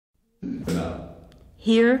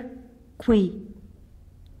Here, qui.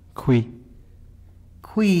 Qui.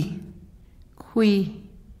 Qui. Qui.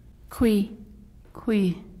 Qui.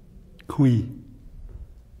 Qui. Qui.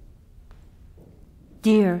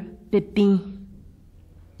 Dear, bipin.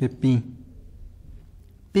 Pépin.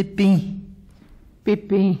 Pépin.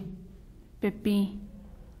 Pépin. Pépin.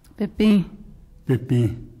 Pépin.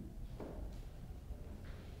 Pépin.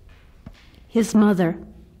 His mother,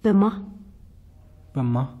 bima.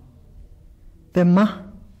 Bama.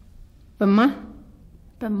 Bema. Bama.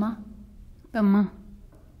 Bama. Bama.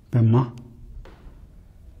 Bama.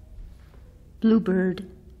 Bluebird,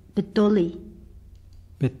 bidoli.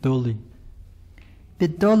 Betoli.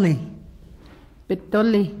 Bidoli.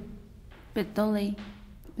 Betoli. Betoli.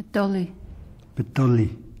 Betoli. Betoli.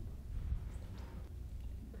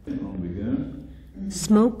 On we go.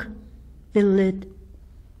 Smoke, billid.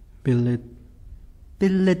 Billet.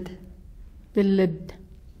 Billid. Billid.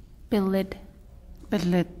 Billid.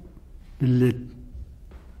 Billid. Billet.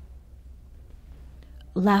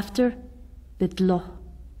 Laughter, bidlo.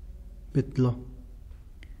 Bitlo.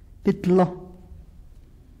 Bitlo.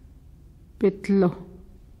 Bitlo.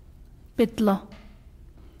 Bitlo.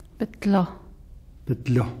 Bitlo.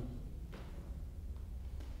 Bitlo.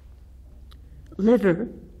 Liver,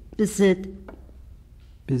 bizid.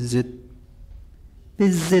 Bizit.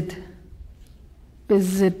 Bizid.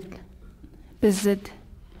 Bizit. Bizit.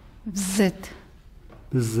 Bizit.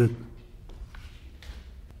 Bizit.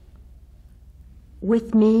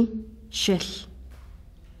 With me, shil.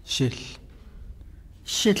 Shil.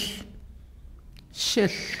 Shil.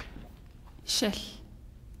 Shil. Shil.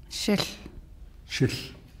 Shil.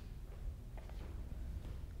 Shil.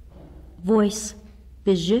 Voice,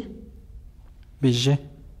 bije. Bije.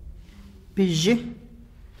 Bije.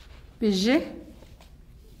 Bije.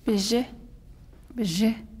 Bije.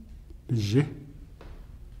 Bije. Bije.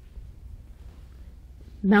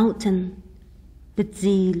 Mountain,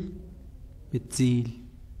 bitzil. Bitzil.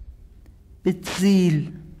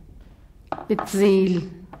 Bitzil. Bitzil.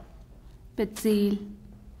 Bitzil.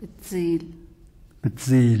 Bitzil.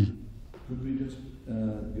 Bitzil. Could we just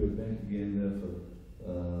go back again there for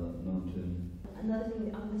mountain? Another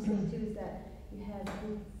thing I'm listening to is that you have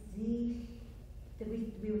bitzil. That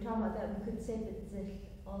we were talking about that. We could say bitzil.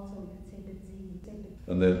 Also, we could say bitzil.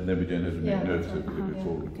 And then we don't have to make Yeah, notes that's if right. it's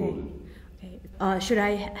all Okay. recorded. Okay. Should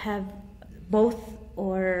I have both,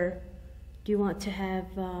 or do you want to have?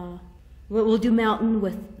 We'll do mountain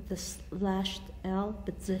with the slashed L,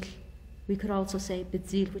 bitzil. We could also say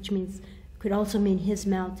bitzil, which means could also mean his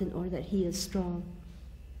mountain or that he is strong.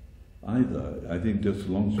 Either, I think just as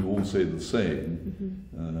long as you all say the same,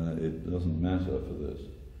 it doesn't matter for this.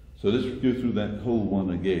 So let's go through that whole one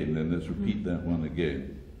again, and let's repeat that one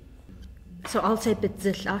again. So I'll say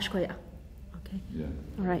bitzil ashkoya. Okay. Yeah.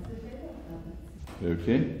 All right.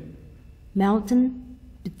 Okay? Mountain,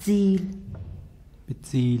 bitzil.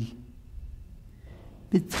 Bitzil.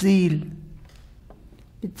 Bitzil.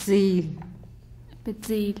 Bitzil.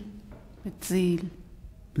 Bitzil. Bitzil.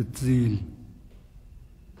 Bitzil.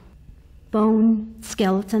 Bone,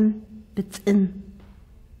 skeleton, bitzin.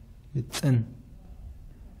 Bitzin.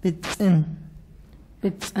 Bitzin.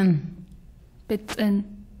 Bitzin. Bitzin.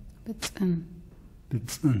 Bitzin.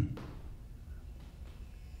 Bitzin.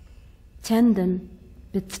 Tendon,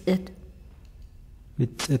 bitzit.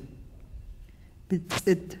 Bitzit.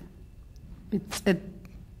 Bitzit. Bitzit.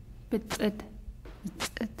 Bitzit.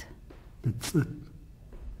 Bitzit. Bitzit.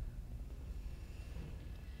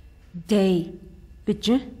 Day,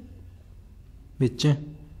 bitje. Bitje.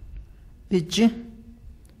 Bidje.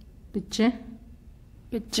 Bitje.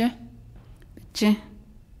 Bitje. Bitje.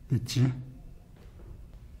 Bitje.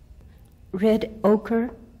 Red ochre,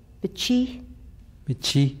 bitchi.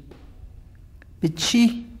 Bitchi.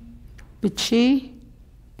 Bitchi. Bitchi.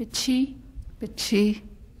 Bitchi. Bitchi.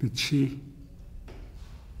 Bitchi.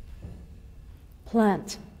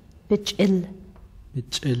 Plant, bitchil.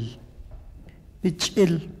 Bitchil.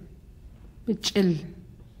 Bitchil. Bitchil.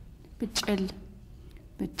 Bitchil.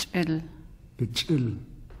 Bitchil. Bitchil.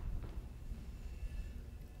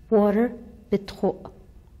 Water, bitro.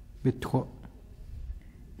 Bitro.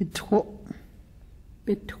 Bitro.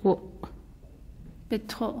 Bitro.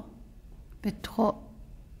 Bitro. Bitro.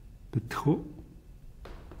 Bitro.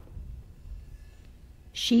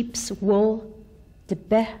 Sheep's wool,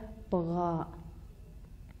 debeh bara.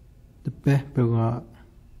 De behbera.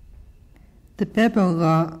 De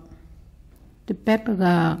pepera. De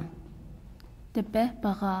pepera. De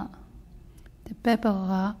pepera. De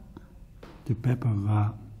pepera. De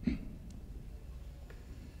behbera.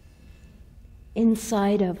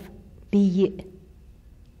 Inside of biye.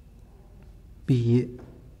 Biye.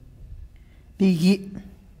 Biyi.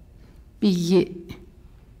 Biyi.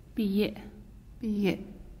 Biyi. Biyi.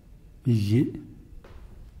 Biyi.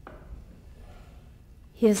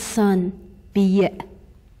 His son, Biye.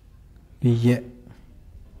 Biye.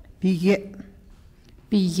 Biye.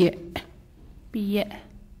 Biyi. Biyi.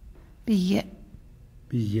 Biyi.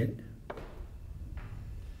 Biye.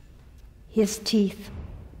 His teeth,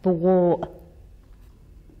 Bewo.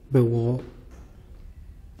 Bewo.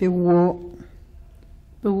 Bewo.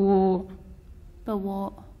 Bewo.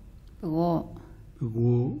 Bewo. Bewo.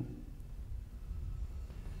 Bewo.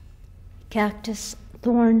 Cactus,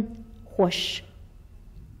 thorn, whoosh.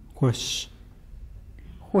 Whoosh.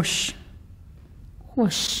 Whoosh.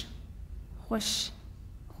 Whoosh. Whoosh.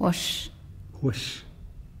 Whoosh. Whoosh.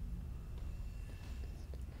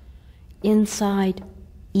 Inside,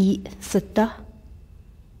 Sita.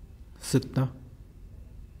 Sitta.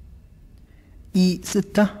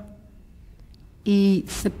 Sita.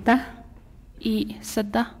 Sita.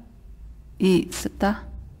 Sita. Sita.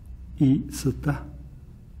 Sitta.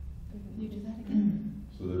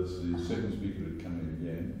 So that's the second speaker coming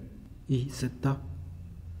again. Sitta.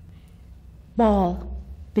 Ball,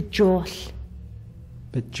 Bejol.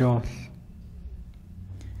 Bejol.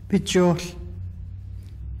 Bejol.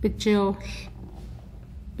 Bejol.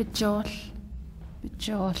 Bejol.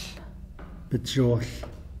 Bejol. Bejol.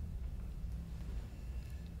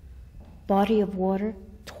 Body of water,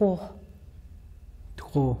 Tho.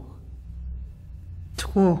 Tro.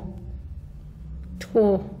 Tro.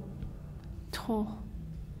 Tro. Tro.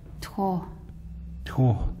 Tro.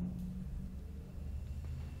 Tro.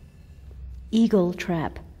 Eagle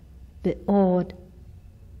trap, Beod.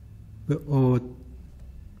 Beod.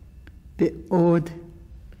 Beod.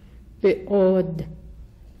 Beod.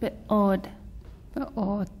 Beod.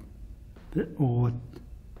 Beod. Beod.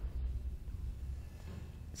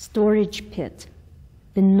 Storage pit,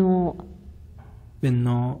 Beno.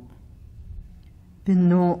 Beno.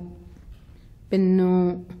 Beno.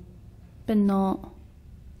 Beno. Beno.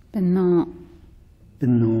 Beno.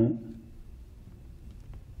 Beno.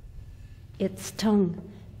 Its tongue,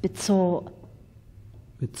 Bitso.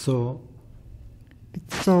 Bitso.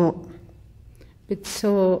 Bitso.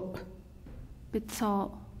 Bitso.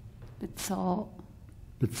 Bitso. Bitso.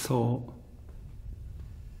 Bitso.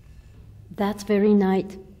 That very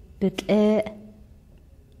night, Bit-e.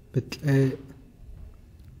 Bitle.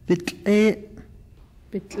 Bitle.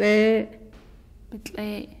 Bitle.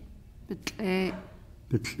 Bitle. Bitle.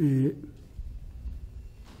 Bitle.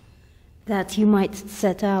 That you might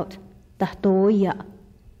set out, Tahtoya.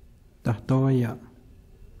 Tahtoya.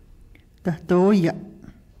 Tahtoya.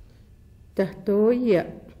 Tahtoya.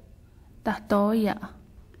 Tahtoya.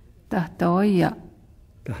 Tahtoya.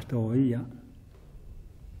 Tahtoya.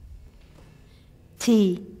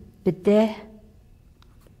 T, Bideh.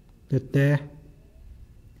 Bite.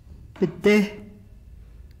 Bide.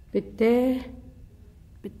 Bide.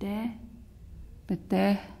 Bide.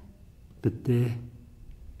 Bide. Bite.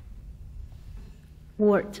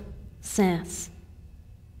 Wart, Sans.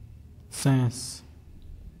 Sans.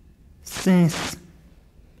 Sens.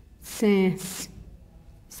 Sense.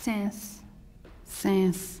 Sense.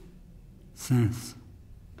 Sense. Sans.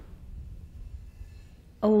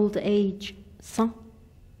 Old age, San.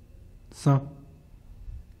 Sa.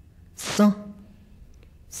 San.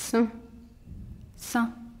 San.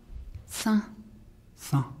 San. San.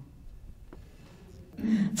 Sa.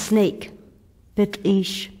 Snake,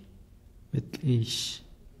 Bit-ish. Bitlish.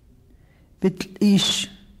 Bitlish.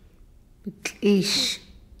 Bitlish.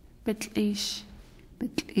 Bitlish.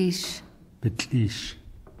 Bitlish. Bitlish.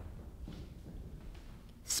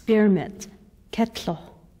 Spearmint, Ketlo.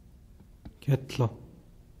 Ketlo.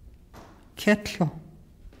 Ketlo.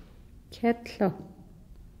 Ketlo.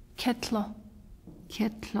 Ketlo.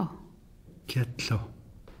 Ketlo. Ketlo.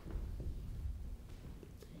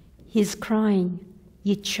 He's crying,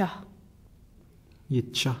 Yicha.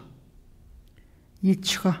 Yitcha.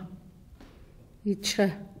 Yichra.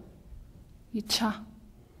 Yicha. Yicha.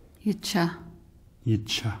 Yicha.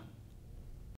 Yitcha.